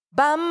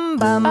Bum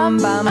bum bum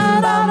bum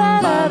bum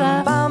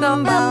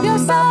bum bum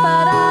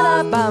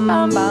yourself. Bum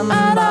bum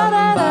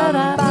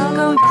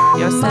go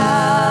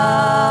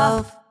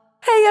yourself.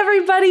 Hey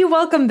everybody,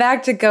 welcome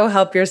back to Go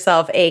Help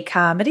Yourself, a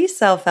comedy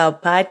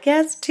self-help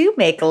podcast to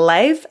make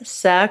life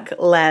suck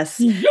less.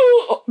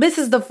 This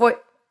is the voice.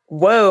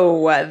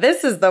 Whoa,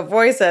 this is the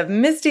voice of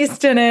Misty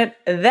Stinnett.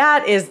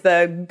 That is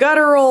the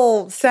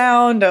guttural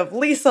sound of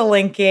Lisa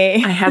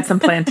Linky. I had some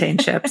plantain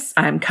chips.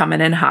 I'm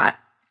coming in hot.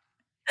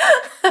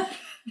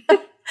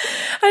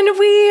 And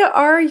we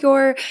are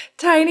your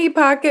tiny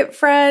pocket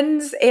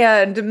friends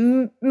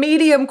and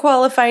medium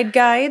qualified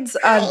guides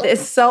on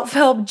this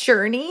self-help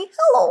journey.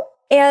 Hello.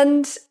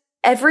 And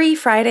every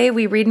Friday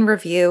we read and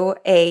review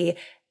a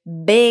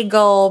big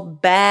old,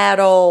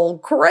 bad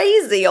old,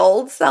 crazy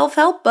old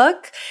self-help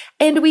book.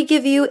 And we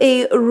give you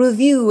a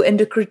review and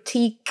a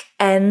critique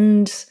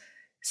and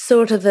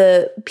sort of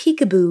a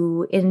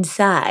peekaboo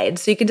inside.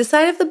 So you can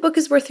decide if the book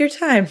is worth your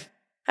time.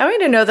 I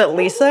want you to know that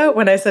Lisa,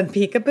 when I said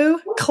peekaboo,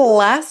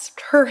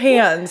 clasped her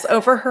hands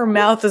over her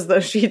mouth as though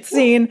she'd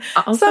seen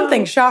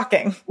something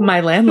shocking.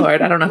 My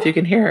landlord, I don't know if you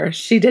can hear her,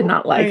 she did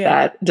not like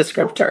that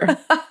descriptor.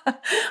 I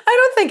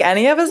don't think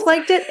any of us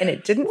liked it, and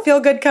it didn't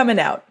feel good coming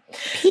out.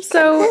 Peekaboo.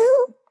 So,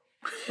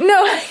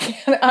 no, I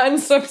can't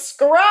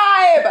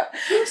unsubscribe.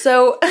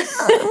 So,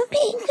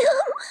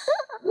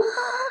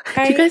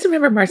 do you guys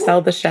remember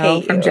Marcel the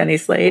Shell from Jenny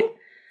Slate?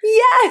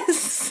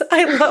 Yes,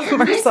 I love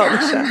Marcel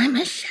the Shell. I'm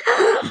a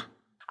shell.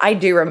 I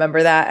do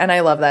remember that, and I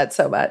love that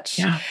so much.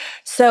 Yeah.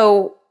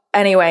 So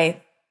anyway,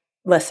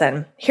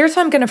 listen, here's how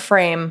I'm going to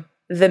frame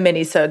the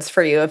minisodes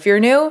for you. If you're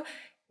new,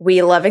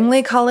 we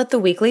lovingly call it the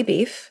weekly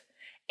beef.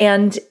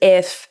 And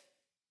if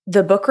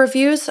the book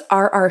reviews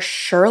are our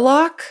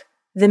Sherlock,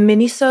 the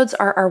minisodes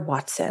are our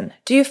Watson.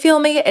 Do you feel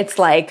me? It's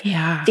like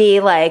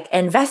the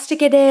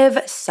investigative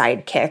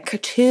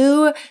sidekick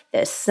to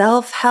the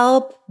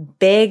self-help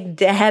big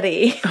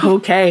daddy.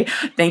 Okay.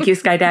 Thank you,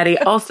 Sky Daddy.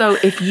 Also,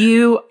 if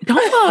you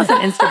don't follow us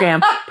on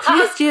Instagram,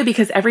 please do,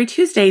 because every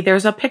Tuesday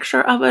there's a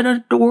picture of an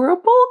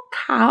adorable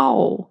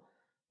cow.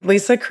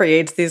 Lisa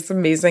creates these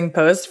amazing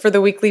posts for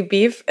the weekly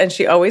beef, and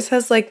she always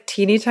has like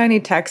teeny tiny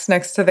text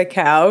next to the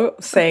cow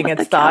saying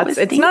its thoughts.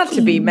 It's not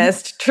to be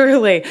missed,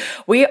 truly.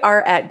 We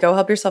are at Go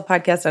Help Yourself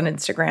Podcast on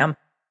Instagram.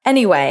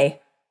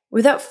 Anyway,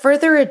 without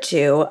further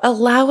ado,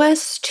 allow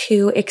us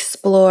to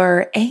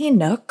explore a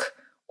nook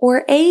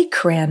or a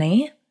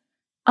cranny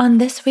on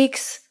this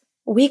week's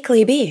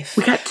weekly beef.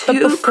 We got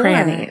two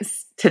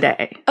crannies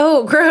today.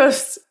 Oh,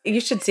 gross. You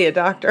should see a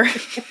doctor.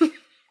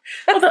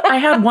 Well, I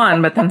had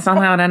one, but then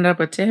somehow it ended up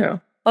with two.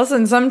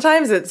 Listen,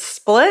 sometimes it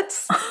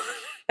splits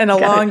and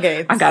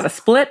elongates. I got a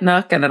split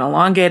nook and an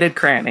elongated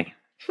cranny.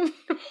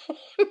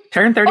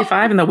 Turned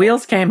 35 and the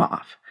wheels came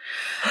off.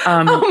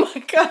 Oh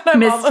my God, I'm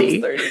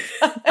Misty. almost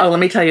 35. Oh, let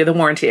me tell you, the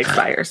warranty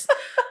expires.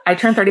 I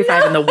turned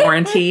 35 and the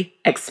warranty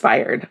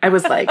expired. I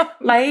was like,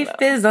 life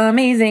is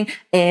amazing.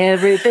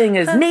 Everything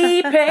is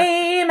knee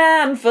pain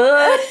and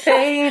foot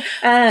pain.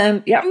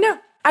 And No,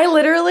 I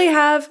literally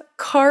have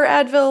car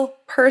Advil,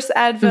 purse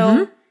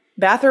Advil,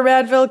 bathroom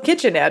Advil,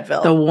 kitchen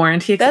Advil. The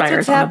warranty expires on the body.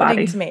 That's what's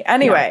happening to me.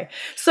 Anyway,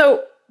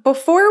 so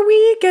before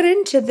we get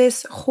into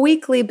this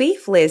weekly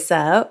beef,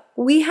 Lisa,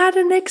 we had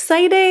an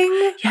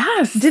exciting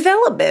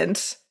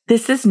development.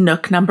 This is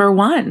Nook number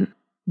 1.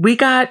 We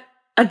got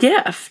a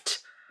gift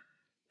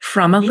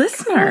from a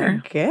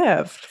listener.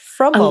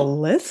 A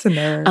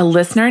listener. A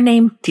listener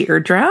named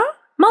Deirdre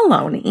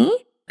Maloney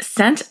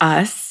sent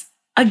us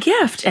a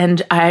gift.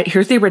 And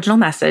here's the original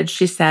message.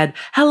 She said,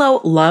 "Hello,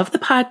 love the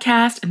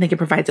podcast and think it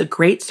provides a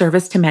great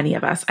service to many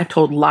of us. I've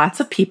told lots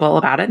of people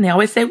about it and they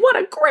always say, what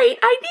a great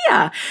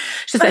idea."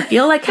 She says, "I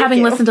feel like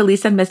having listened to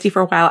Lisa and Misty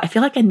for a while, I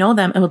feel like I know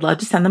them and would love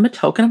to send them a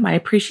token of my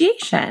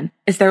appreciation.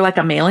 Is there like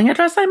a mailing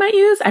address I might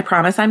use? I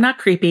promise I'm not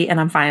creepy and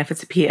I'm fine if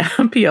it's a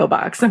P.O.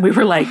 box." And we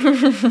were like,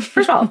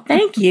 first of all,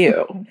 thank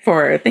you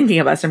for thinking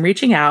of us and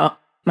reaching out.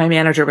 My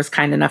manager was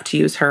kind enough to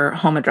use her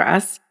home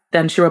address.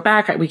 Then she wrote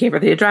back, we gave her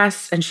the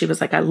address, and she was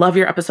like, "I love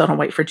your episode on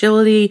white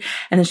fragility."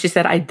 And then she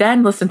said, "I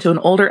then listened to an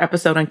older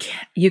episode on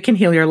You Can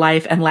Heal Your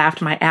Life and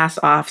laughed my ass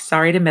off.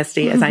 Sorry to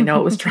Misty, as I know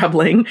it was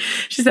troubling."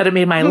 She said it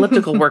made my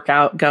elliptical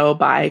workout go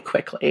by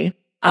quickly.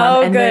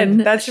 Good. Then,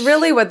 that's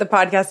really what the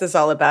podcast is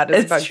all about.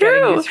 It's about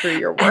getting you through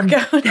your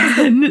workout.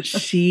 And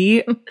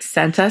she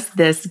sent us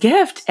this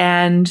gift,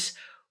 and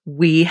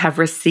we have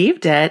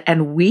received it,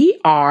 and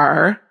we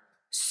are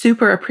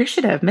super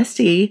appreciative.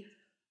 Misty,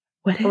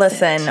 what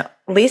is it?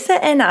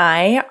 Lisa and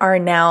I are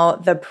now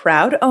the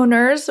proud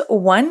owners,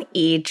 one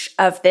each,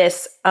 of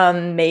this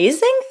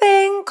amazing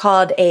thing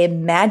called a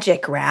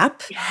magic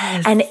wrap.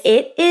 Yes. And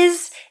it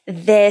is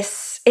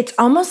it's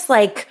almost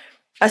like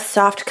a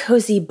soft,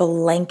 cozy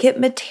blanket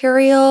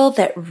material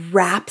that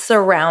wraps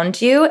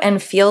around you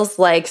and feels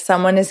like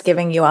someone is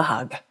giving you a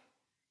hug.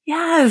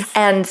 Yes.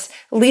 And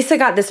Lisa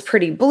got this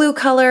pretty blue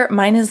color.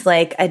 Mine is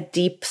like a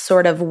deep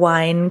sort of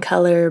wine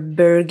color,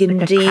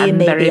 burgundy, like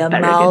maybe a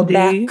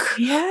burgundy. Malbec.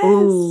 Yes.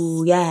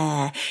 Ooh,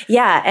 yeah.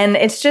 Yeah. And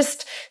it's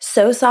just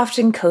so soft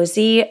and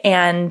cozy.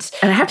 And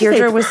I have to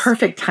say it's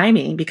perfect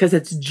timing because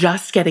it's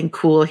just getting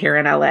cool here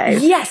in LA.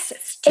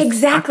 Yes,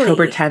 exactly.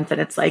 October 10th, and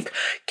it's like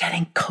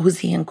getting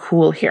cozy and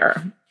cool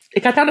here.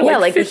 It got down to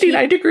like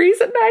 59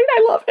 degrees at night.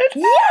 I love it.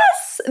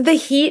 Yes. The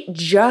heat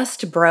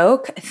just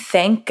broke.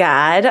 Thank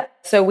God.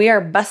 So we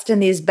are busting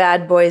these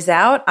bad boys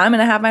out. I'm going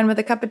to have mine with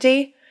a cup of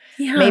tea,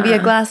 maybe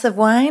a glass of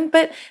wine.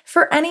 But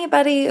for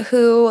anybody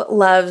who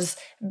loves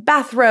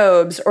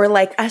bathrobes or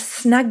like a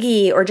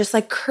Snuggie or just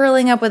like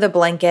curling up with a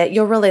blanket,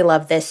 you'll really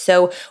love this.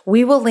 So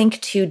we will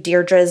link to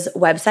Deirdre's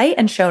website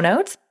and show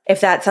notes. If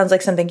that sounds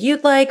like something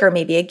you'd like, or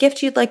maybe a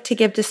gift you'd like to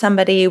give to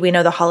somebody, we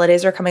know the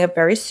holidays are coming up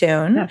very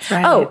soon. That's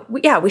right. Oh,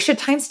 yeah, we should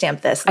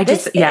timestamp this.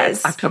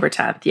 It's October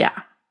 10th. Yeah.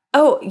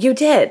 Oh, you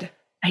did?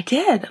 I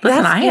did.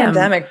 Listen, that's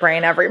pandemic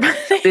brain, everybody.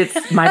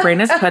 My brain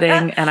is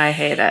pudding and I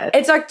hate it.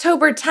 It's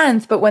October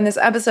 10th, but when this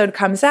episode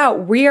comes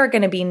out, we are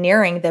going to be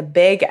nearing the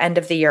big end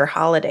of the year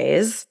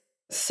holidays.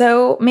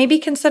 So maybe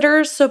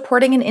consider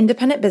supporting an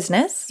independent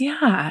business.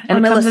 Yeah.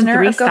 And it comes in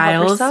 3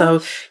 styles.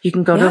 So you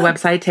can go to the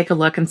website, take a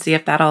look and see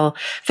if that'll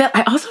fit.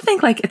 I also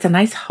think like it's a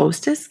nice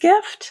hostess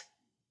gift.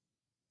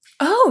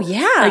 Oh,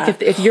 yeah.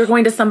 Like if you're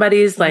going to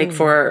somebody's like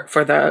for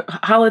the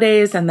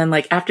holidays and then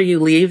like after you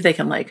leave, they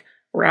can like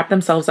wrap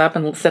themselves up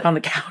and sit on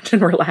the couch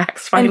and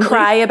relax finally. And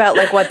cry about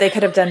like what they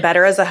could have done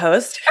better as a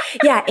host.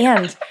 Yeah.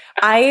 And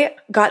I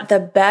got the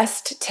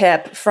best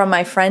tip from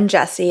my friend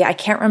Jesse. I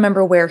can't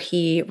remember where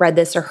he read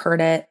this or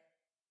heard it,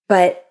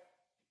 but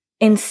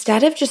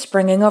instead of just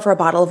bringing over a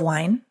bottle of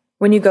wine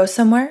when you go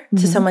somewhere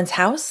to someone's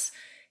house,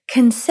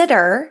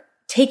 consider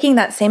taking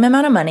that same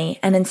amount of money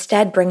and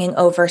instead bringing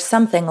over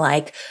something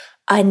like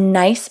a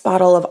nice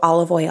bottle of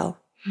olive oil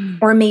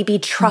or maybe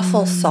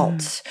truffle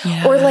salt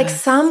or like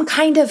some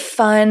kind of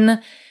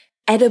fun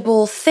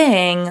edible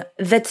thing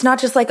that's not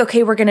just like,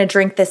 okay, we're going to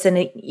drink this in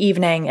the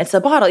evening. It's a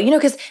bottle,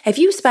 because if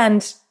you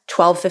spend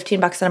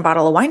 $12-15 on a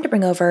bottle of wine to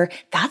bring over,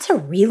 that's a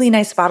really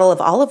nice bottle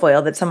of olive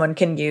oil that someone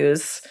can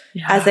use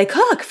as they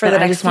cook for the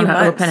next few months.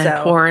 I just want to open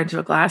and pour into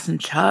a glass and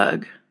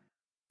chug.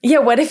 Yeah,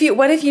 what if you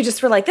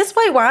just were like, this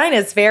white wine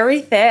is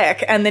very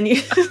thick, and then you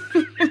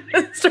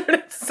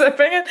started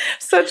sipping it?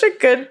 Such a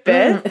good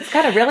bit. It's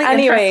got a really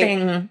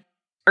interesting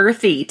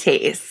earthy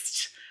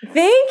taste.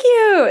 Thank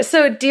you.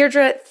 So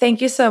Deirdre,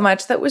 thank you so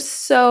much. That was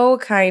so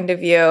kind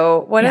of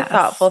you. What a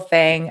thoughtful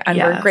thing. And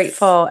we're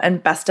grateful,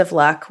 and best of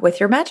luck with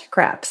your magic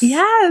wraps.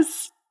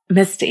 Yes.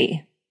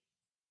 Misty,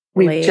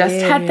 we've just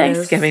had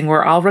Thanksgiving.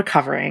 We're all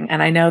recovering.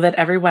 And I know that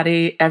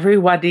everybody. Pardon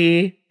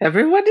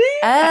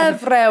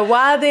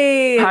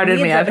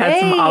me, I've had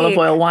some olive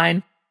oil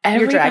wine.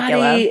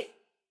 Everybody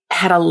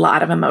had a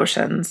lot of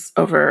emotions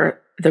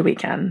over the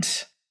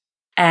weekend.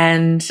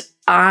 And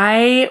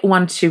I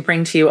want to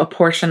bring to you a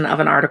portion of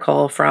an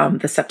article from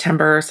the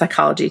September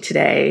Psychology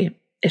Today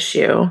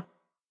issue.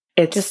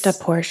 It's just a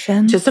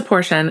portion? Just a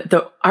portion.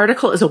 The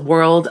article is a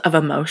world of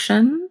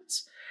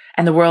emotions.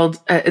 And the world,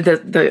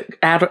 the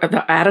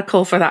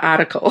article for the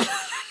article.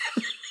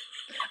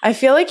 I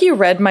feel like you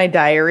read my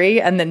diary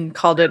and then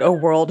called it a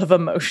world of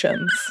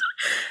emotions.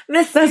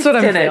 That's what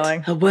I'm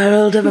feeling. A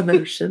world of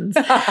emotions.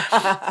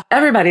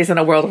 Everybody's in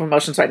a world of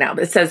emotions right now.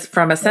 It says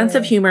from a sense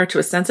of humor to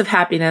a sense of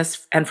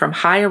happiness and from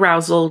high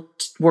arousal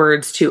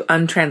words to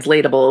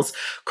untranslatables,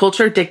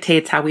 culture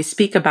dictates how we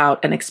speak about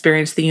and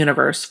experience the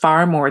universe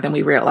far more than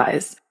we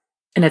realize.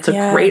 And it's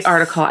a great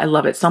article. I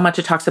love it so much.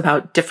 It talks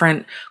about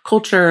different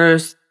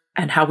cultures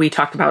and how we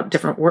talk about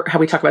different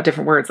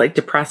words like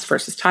depressed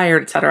versus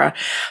tired, etc.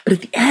 But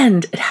at the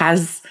end, it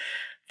has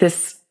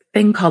this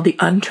thing called the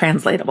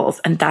untranslatables,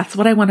 and that's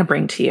what I want to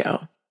bring to you.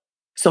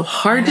 So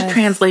hard to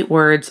translate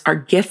words are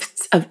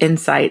gifts of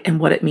insight and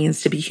what it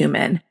means to be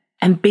human.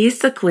 And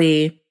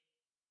basically,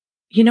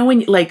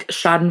 when like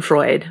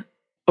Schadenfreude,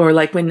 or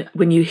like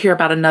when you hear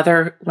about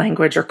another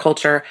language or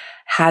culture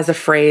has a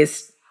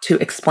phrase to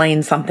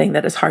explain something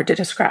that is hard to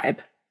describe.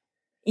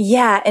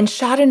 Yeah, and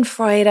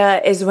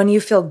Schadenfreude is when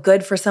you feel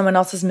good for someone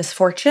else's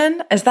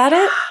misfortune. Is that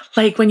it?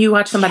 Like when you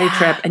watch somebody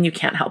trip and you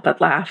can't help but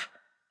laugh.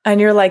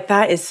 And you're like,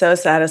 that is so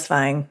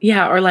satisfying.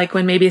 Yeah, or like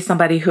when maybe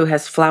somebody who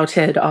has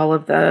flouted all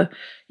of the,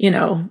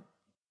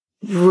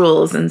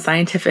 rules and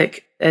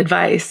scientific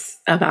advice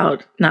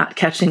about not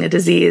catching a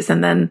disease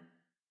and then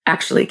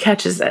actually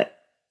catches it.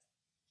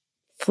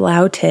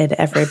 Flouted,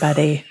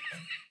 everybody.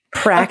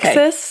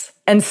 Praxis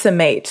and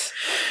summate.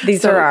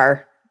 These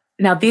are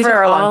these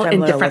are all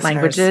in different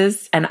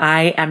languages, and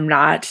I am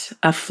not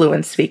a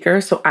fluent speaker,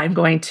 so I'm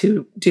going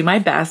to do my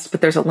best, but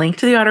there's a link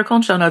to the article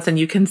and show notes, and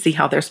you can see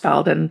how they're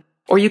spelled,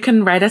 or you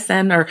can write us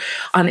in, or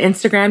on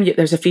Instagram,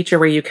 there's a feature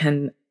where you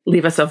can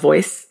leave us a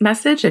voice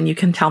message, and you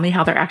can tell me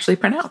how they're actually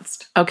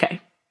pronounced. Okay.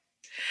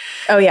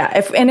 Oh, yeah.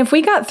 If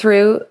we got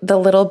through the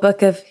little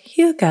book of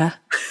Huga,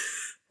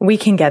 we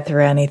can get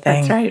through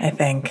anything, that's right. I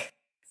think.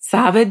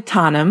 Savid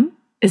Tanem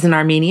is an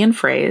Armenian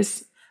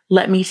phrase,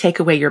 let me take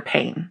away your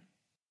pain.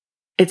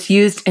 It's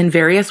used in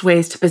various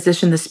ways to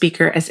position the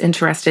speaker as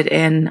interested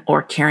in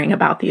or caring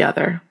about the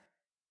other.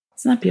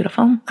 Isn't that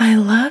beautiful? I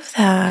love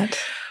that.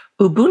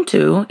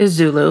 Ubuntu is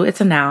Zulu.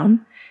 It's a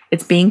noun.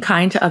 It's being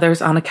kind to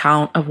others on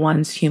account of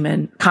one's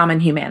common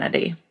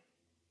humanity.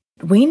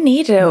 We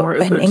need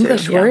an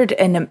English word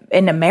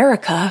in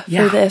America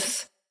for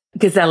this.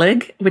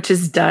 Gezellig, which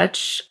is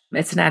Dutch.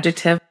 It's an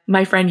adjective.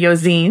 My friend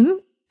Josine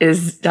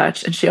is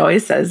Dutch, and she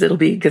always says it'll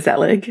be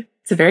gezellig.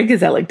 It's a very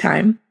gezellig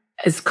time.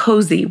 It's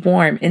cozy,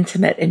 warm,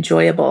 intimate,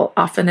 enjoyable,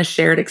 often a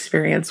shared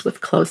experience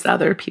with close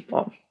other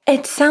people.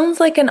 It sounds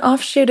like an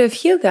offshoot of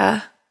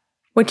hygge,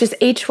 which is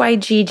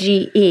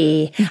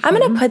Hygge. I'm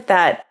going to put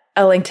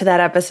a link to that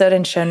episode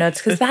in show notes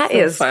because that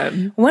is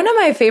fun. One of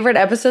my favorite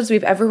episodes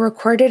we've ever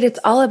recorded. It's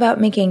all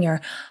about making your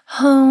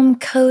home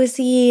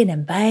cozy and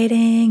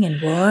inviting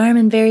and warm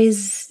and very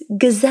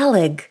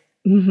gezellig.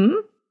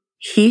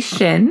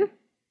 Hixin,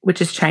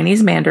 which is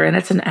Chinese Mandarin,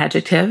 it's an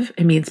adjective.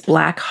 It means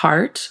black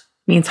heart,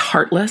 means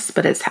heartless,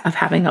 but it's of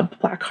having a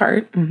black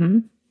heart.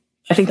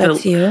 I think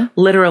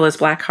literal is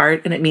black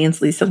heart, and it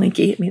means Lisa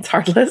Linky. It means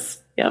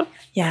heartless.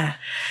 Yeah.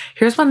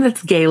 Here's one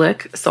that's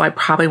Gaelic, so I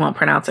probably won't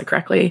pronounce it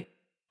correctly.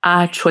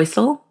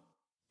 Choisel.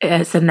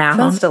 It's a noun.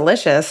 Sounds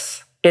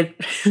delicious. It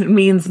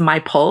means my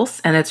pulse,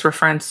 and it's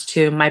reference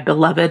to my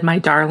beloved, my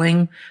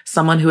darling,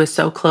 someone who is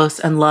so close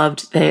and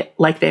loved,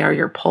 like they are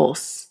your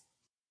pulse.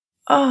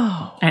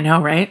 Oh, I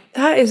know, right?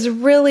 That is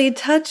really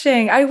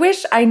touching.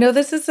 I know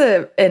this is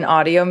an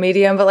audio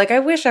medium, but I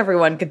wish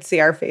everyone could see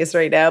our face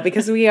right now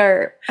because we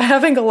are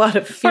having a lot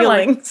of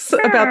feelings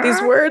about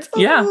these words.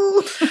 Yeah.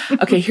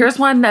 Okay, here's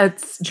one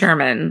that's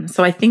German.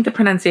 So I think the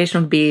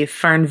pronunciation would be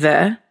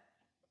Fernweh.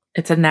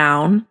 It's a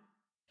noun.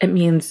 It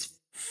means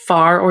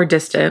far or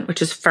distant,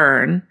 which is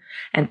fern,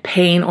 and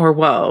pain or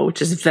woe,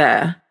 which is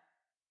weh.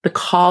 The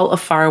call of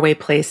faraway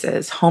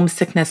places,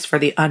 homesickness for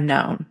the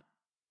unknown.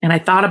 And I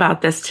thought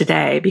about this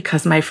today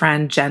because my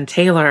friend Jen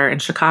Taylor in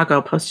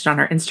Chicago posted on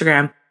her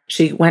Instagram.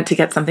 She went to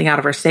get something out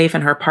of her safe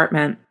in her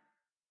apartment,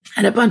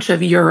 and a bunch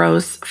of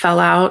euros fell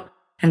out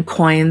and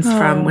coins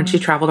from when she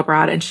traveled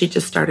abroad. And she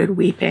just started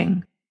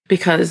weeping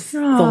because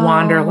the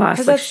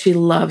wanderlust, she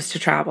loves to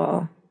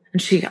travel.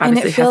 And she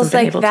obviously hasn't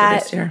been able to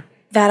this year.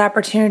 That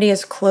opportunity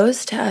is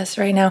close to us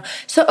right now.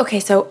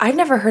 So I've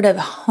never heard of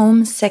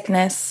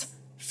homesickness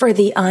for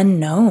the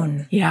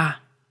unknown. Yeah.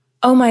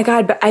 Oh my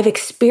God, but I've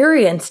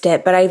experienced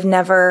it, but I've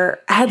never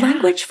had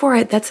language for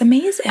it. That's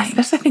amazing. I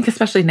think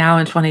especially now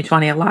in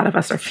 2020, a lot of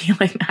us are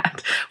feeling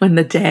that when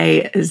the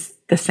day is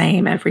the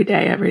same every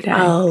day.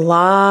 A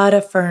lot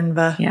of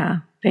Fernweh.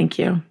 Yeah, thank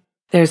you.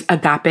 There's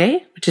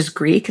agape, which is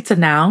Greek. It's a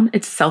noun.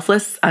 It's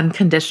selfless,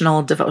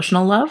 unconditional,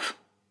 devotional love.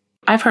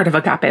 I've heard of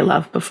agape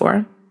love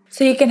before.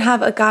 So you can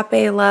have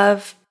agape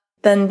love,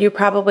 then you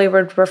probably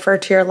would refer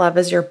to your love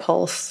as your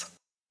pulse.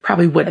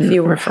 Probably wouldn't if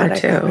you refer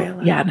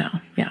to. Yeah, no,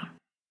 yeah.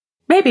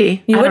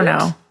 Maybe. I don't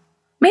know.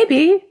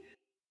 Maybe.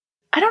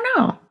 I don't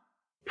know.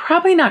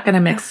 Probably not going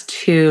to mix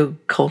two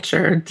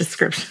culture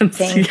descriptions.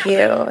 Thank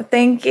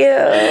you.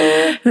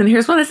 And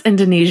here's one that's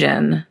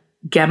Indonesian.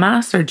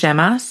 Gemas or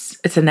gemas.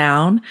 It's a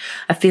noun.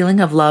 A feeling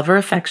of love or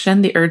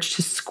affection, the urge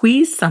to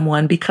squeeze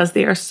someone because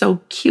they are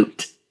so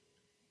cute.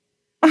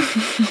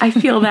 I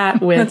feel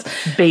that with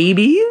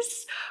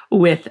babies,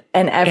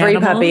 and every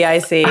animals. puppy I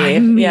see. I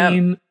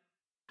mean,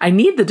 I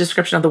need the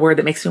description of the word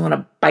that makes me want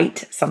to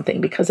bite something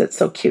because it's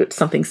so cute,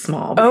 something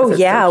small. Oh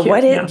yeah, so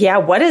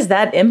cute, what is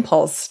that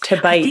impulse to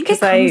bite? I think it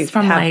comes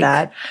from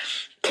that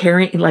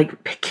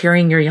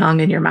carrying your young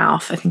in your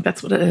mouth. I think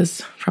that's what it is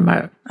from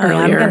a earlier.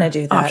 I'm going to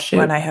do that offshoot.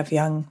 when I have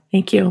young.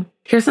 Thank you.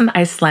 Here's an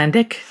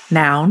Icelandic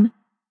noun: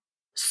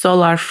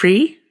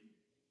 solarfrí,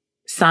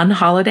 sun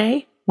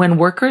holiday. When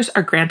workers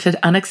are granted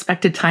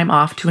unexpected time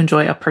off to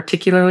enjoy a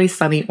particularly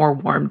sunny or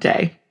warm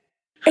day.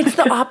 It's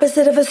the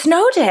opposite of a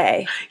snow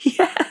day.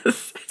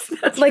 Yes.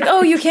 That's right.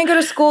 Oh, you can't go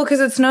to school because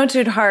it snowed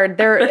too hard.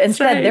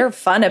 They're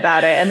fun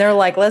about it. And they're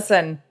like,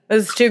 listen,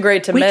 this is too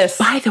great to miss.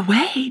 By the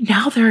way,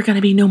 now there are going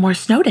to be no more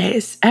snow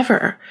days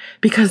ever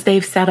because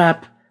they've set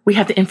up, we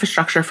have the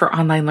infrastructure for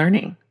online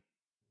learning.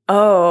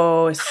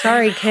 Oh,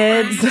 sorry,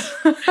 kids.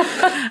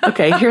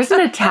 Okay, here's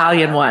an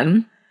Italian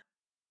one.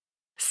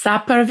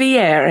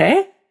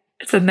 Saperviere.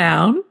 It's a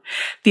noun.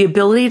 The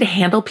ability to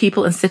handle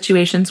people in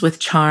situations with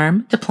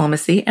charm,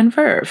 diplomacy, and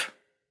verve.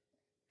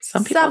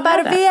 Some people have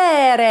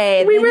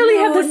that. We really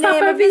have the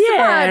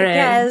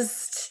saperviere.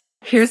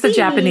 Here's the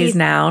Japanese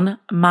noun,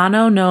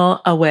 mano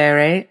no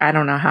aware. I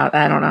don't know how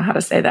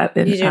to say that.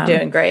 You're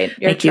doing great.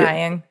 You're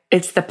trying. You.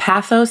 It's the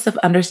pathos of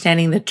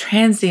understanding the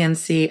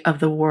transiency of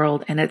the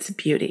world and its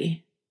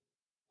beauty.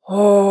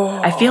 Oh,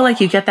 I feel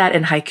like you get that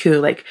in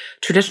haiku. Like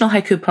traditional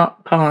haiku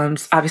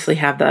poems obviously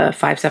have the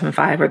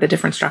 5-7-5 or the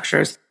different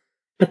structures,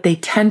 but they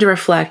tend to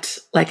reflect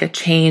like a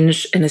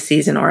change in a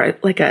season or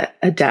like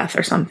a death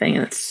or something.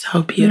 And it's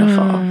so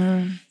beautiful.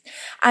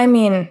 I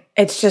mean,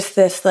 it's just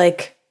this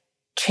like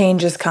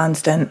change is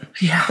constant,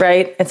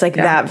 right? It's like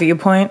that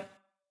viewpoint.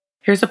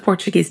 Here's a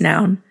Portuguese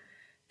noun,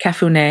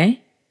 cafuné.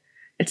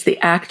 It's the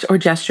act or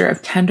gesture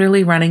of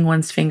tenderly running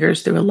one's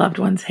fingers through a loved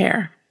one's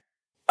hair.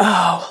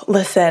 Oh,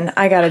 listen,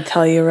 I got to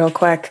tell you real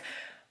quick.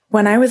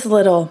 When I was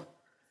little,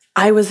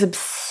 I was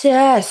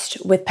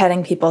obsessed with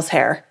petting people's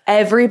hair.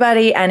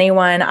 Everybody,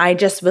 anyone, I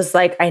just was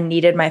like, I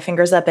needed my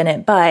fingers up in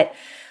it. But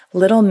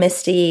little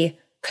Misty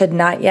could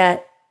not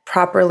yet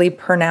properly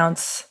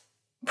pronounce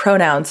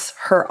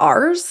her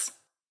R's.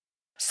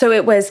 So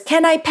it was,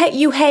 can I pet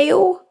you,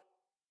 hail?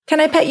 Can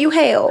I pet you,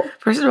 hail?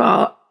 First of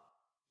all,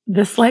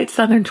 the slight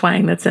Southern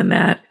twang that's in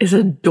that is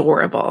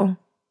adorable.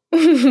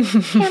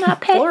 Can I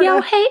pet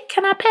you, hey?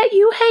 Can I pet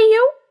you,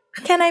 hail?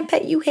 Can I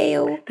pet you,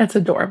 hail? That's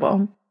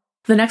adorable.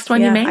 The next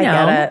one you may know. I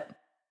get it.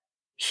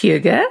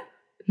 Hygge,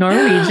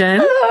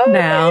 Norwegian,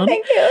 noun.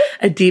 Thank you.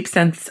 A deep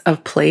sense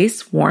of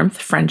place,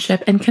 warmth,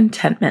 friendship, and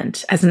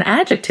contentment. As an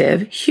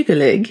adjective,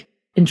 hyggelig,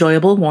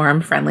 enjoyable, warm,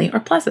 friendly, or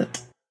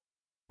pleasant.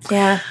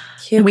 Yeah,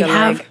 and we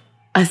have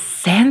a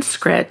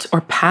Sanskrit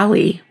or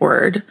Pali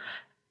word,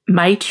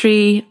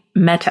 Maitri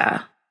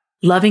Metta,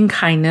 loving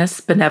kindness,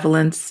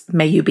 benevolence,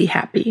 may you be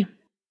happy.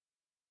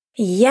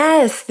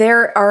 Yes,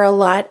 there are a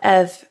lot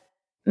of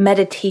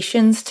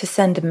meditations to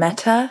send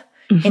metta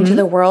into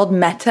the world,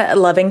 metta,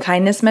 loving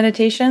kindness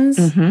meditations.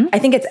 I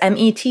think it's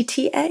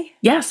METTA.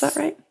 Yes. Is that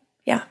right?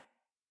 Yeah.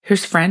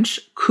 Here's French,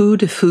 coup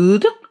de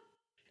foudre,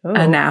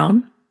 a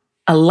noun.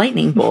 A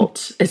lightning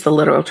bolt is the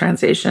literal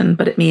translation,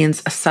 but it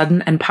means a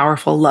sudden and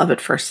powerful love at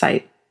first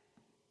sight.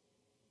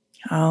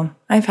 Oh,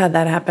 I've had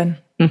that happen.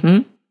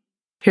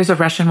 Here's a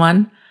Russian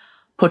one,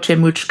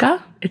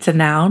 pochemuchka. It's a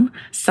noun,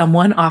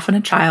 someone, often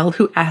a child,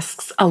 who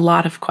asks a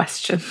lot of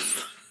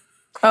questions.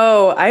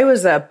 Oh, I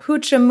was a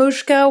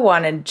puchamushka,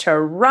 wanted to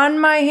run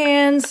my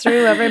hands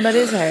through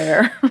everybody's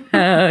hair.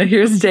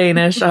 Here's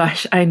Danish. Oh,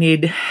 I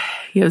need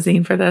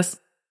Yosine for this.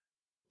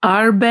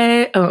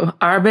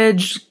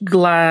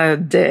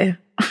 Arbeidsglade.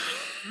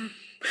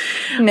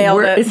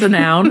 Nailed it. It's a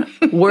noun.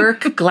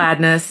 Work,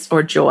 gladness,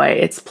 or joy.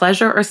 It's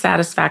pleasure or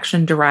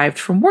satisfaction derived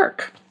from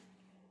work.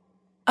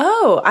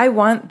 Oh, I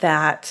want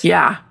that.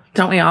 Yeah.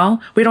 Don't we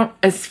all? We don't.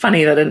 It's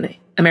funny that in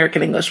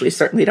American English, we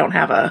certainly don't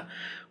have a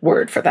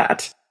word for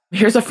that.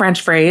 Here's a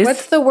French phrase.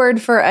 What's the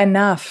word for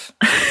enough?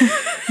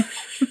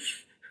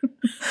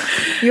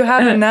 You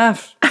have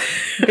enough.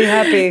 Be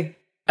happy.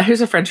 Here's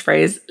a French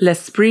phrase.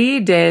 L'esprit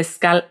de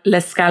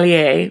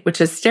l'escalier,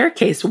 which is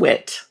staircase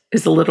wit,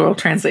 is the literal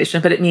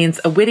translation, but it means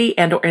a witty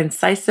and or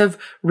incisive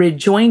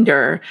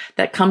rejoinder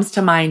that comes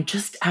to mind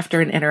just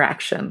after an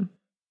interaction.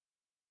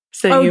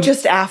 So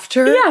just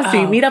after? Yeah,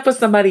 so you meet up with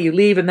somebody, you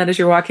leave, and then as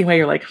you're walking away,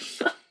 you're like,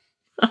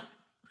 not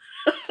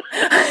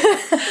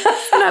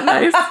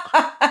nice.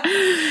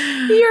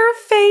 Your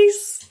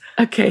face.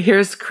 Okay,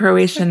 here's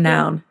Croatian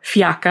noun.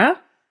 Fiaka,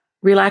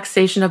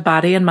 relaxation of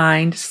body and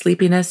mind,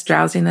 sleepiness,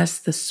 drowsiness,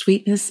 the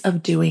sweetness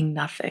of doing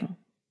nothing.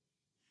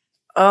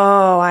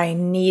 Oh, I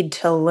need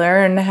to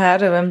learn how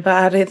to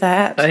embody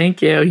that.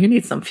 Thank you. You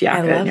need some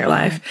fiaka in your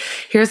life.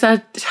 Here's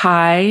a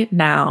Thai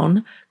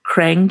noun.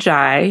 Krang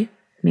Jai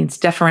means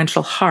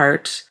deferential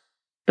heart,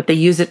 but they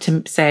use it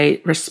to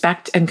say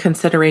respect and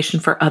consideration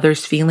for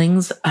others'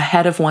 feelings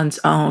ahead of one's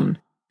own,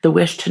 the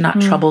wish to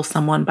not trouble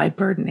someone by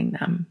burdening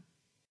them.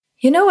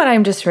 You know what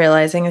I'm just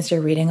realizing as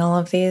you're reading all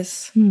of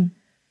these?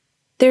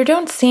 There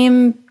don't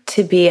seem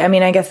to be, I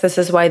mean, I guess this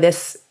is why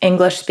this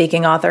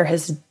English-speaking author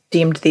has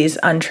deemed these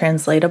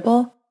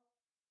untranslatable,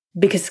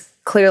 because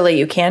clearly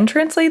you can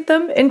translate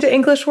them into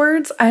English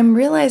words. I'm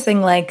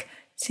realizing, like,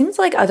 seems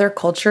like other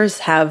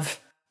cultures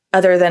have,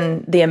 other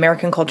than the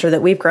American culture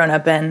that we've grown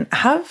up in,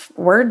 have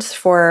words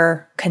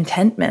for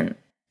contentment,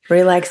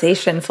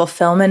 relaxation,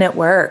 fulfillment at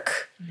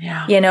work.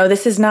 Yeah. You know,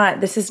 this is not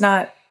the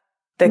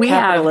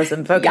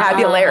capitalism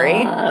vocabulary.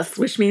 Yes,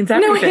 which means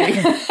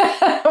everything.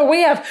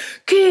 We have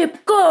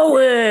keep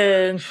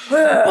going,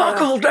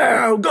 buckle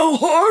down, go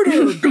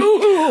harder,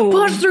 go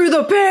push through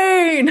the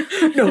pain.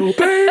 No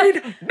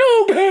pain,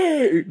 no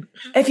pain.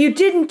 If you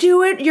didn't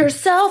do it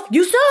yourself,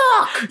 you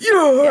suck.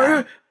 You're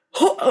an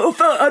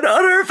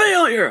utter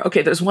failure.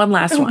 Okay, there's one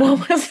last one.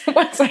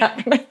 What's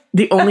happening?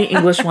 The only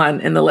English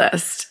one in the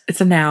list.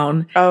 It's a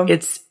noun. Oh.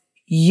 It's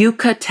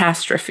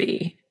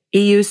eucatastrophe.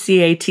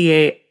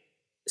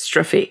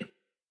 EUCATA-strophe.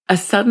 A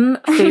sudden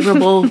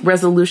favorable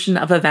resolution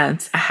of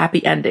events, a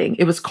happy ending.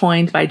 It was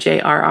coined by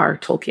J.R.R.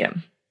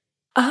 Tolkien.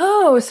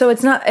 Oh, so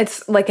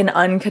it's like an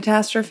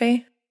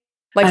uncatastrophe?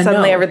 Like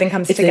suddenly everything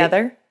comes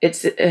together?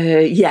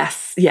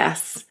 Yes.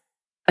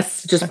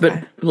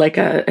 But like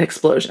an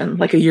explosion,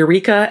 like a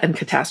eureka and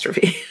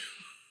catastrophe.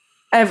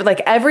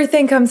 Like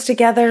everything comes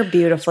together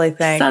beautifully,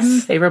 thanks. Sudden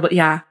favorable,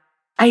 yeah.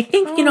 I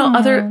think,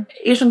 other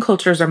Asian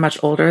cultures are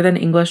much older than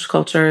English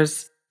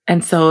cultures.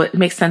 And so it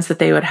makes sense that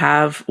they would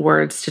have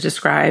words to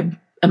describe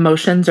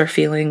emotions or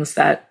feelings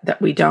that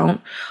we don't.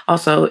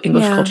 Also,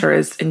 English culture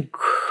is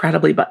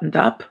incredibly buttoned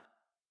up,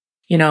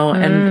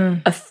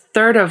 and a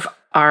third of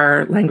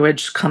our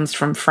language comes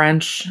from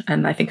French,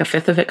 and I think a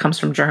fifth of it comes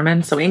from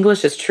German. So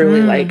English is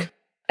truly like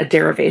a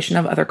derivation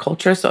of other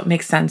cultures. So it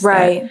makes sense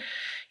that,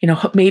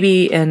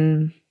 maybe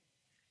in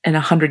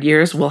 100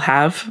 years we'll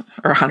have,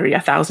 or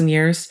 1,000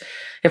 years,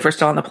 if we're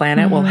still on the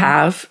planet, we'll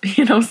have,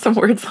 some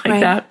words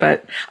like that.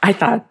 But I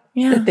thought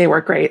that they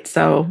were great.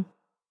 So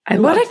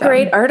What a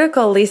great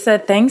article, Lisa.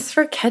 Thanks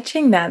for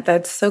catching that.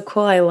 That's so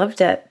cool. I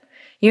loved it.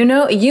 You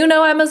know,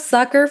 I'm a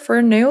sucker for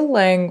new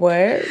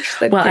language.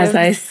 As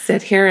I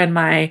sit here in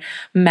my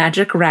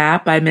magic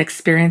wrap, I'm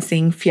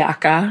experiencing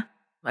fiaca.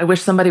 I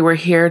wish somebody were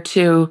here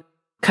to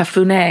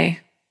kafune,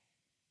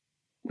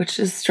 which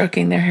is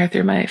stroking their hair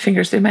through my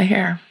fingers through my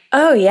hair.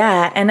 Oh,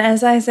 yeah. And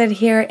as I sit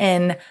here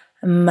in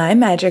my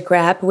magic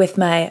wrap with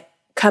my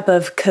cup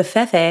of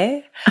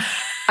kafefe,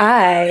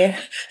 I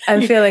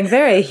am feeling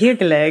very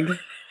hygelig.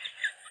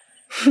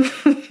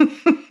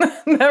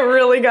 That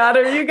really got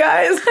her, you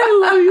guys. I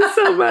love you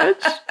so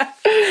much.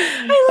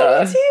 I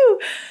love you too.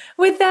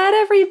 With that,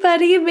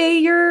 everybody, may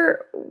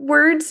your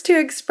words to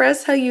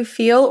express how you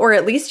feel, or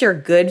at least your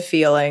good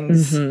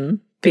feelings,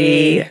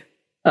 be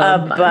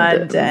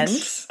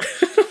abundant.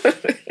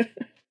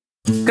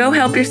 Go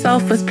Help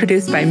Yourself was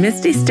produced by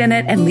Misty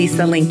Stinnett and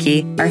Lisa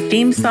Linky. Our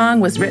theme song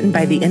was written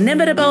by the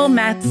inimitable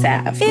Matt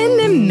Sav.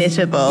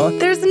 Inimitable.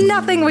 There's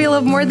nothing we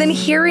love more than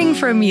hearing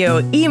from you.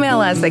 Email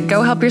us at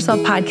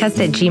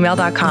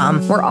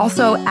gohelpyourselfpodcast@gmail.com. We're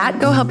also at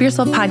Go Help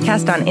Yourself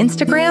Podcast on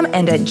Instagram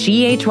and at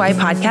GHY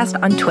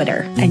Podcast on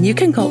Twitter. And you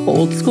can go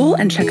old school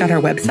and check out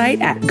our website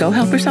at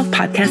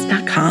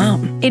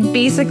gohelpyourselfpodcast.com. It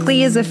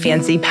basically is a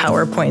fancy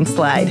PowerPoint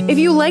slide. If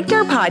you liked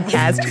our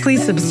podcast,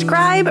 please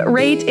subscribe,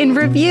 rate, and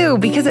review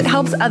because it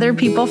helps other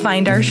people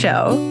find our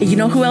show. You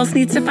know who else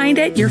needs to find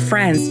it? Your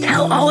friends.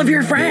 Tell all of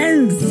your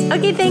friends.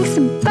 Okay, thanks.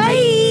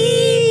 Bye.